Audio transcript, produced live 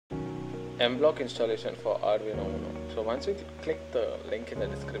mBlock installation for Arduino Uno. So once you click the link in the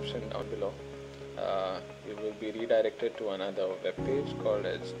description down below, you will be redirected to another web page called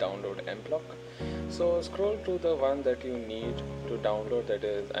as download mBlock. So scroll to the one that you need to download, that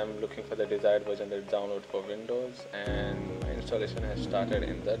is, I'm looking for the desired version that is download for Windows, and my installation has started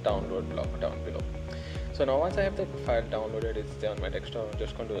in the download block down below. So now once I have the file downloaded, it's there on my desktop. I'm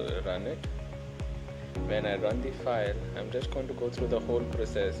just going to run it. When I run the file, I'm just going to go through the whole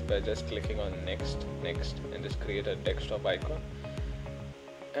process by just clicking on next, and just create a desktop icon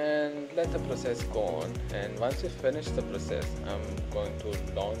and let the process go on. And once you finish the process, I'm going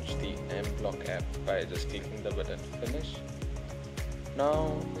to launch the mBlock app by just clicking the button finish.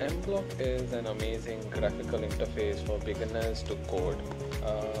 Now mBlock is an amazing graphical interface for beginners to code.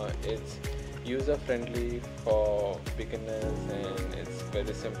 It's user friendly for beginners and it's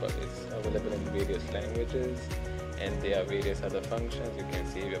very simple. It's available in various languages and there are various other functions. You can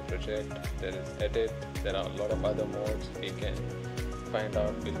save your project, there is edit, there are a lot of other modes we can find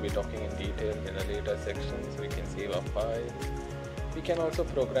out. We'll be talking in detail in a later section. So we can save our files. We can also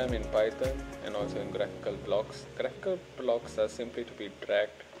program in Python and also in graphical blocks. Graphical blocks are simply to be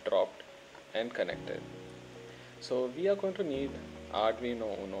dragged, dropped and connected. So we are going to need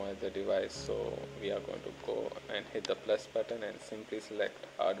Arduino Uno as a device, so we are going to go and hit the plus button and simply select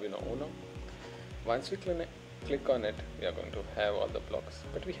Arduino Uno. Once we click on it, we are going to have all the blocks,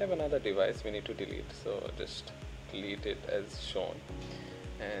 but we have another device we need to delete, so just delete it as shown.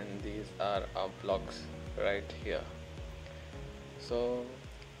 And these are our blocks right here. So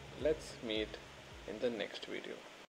let's meet in the next video.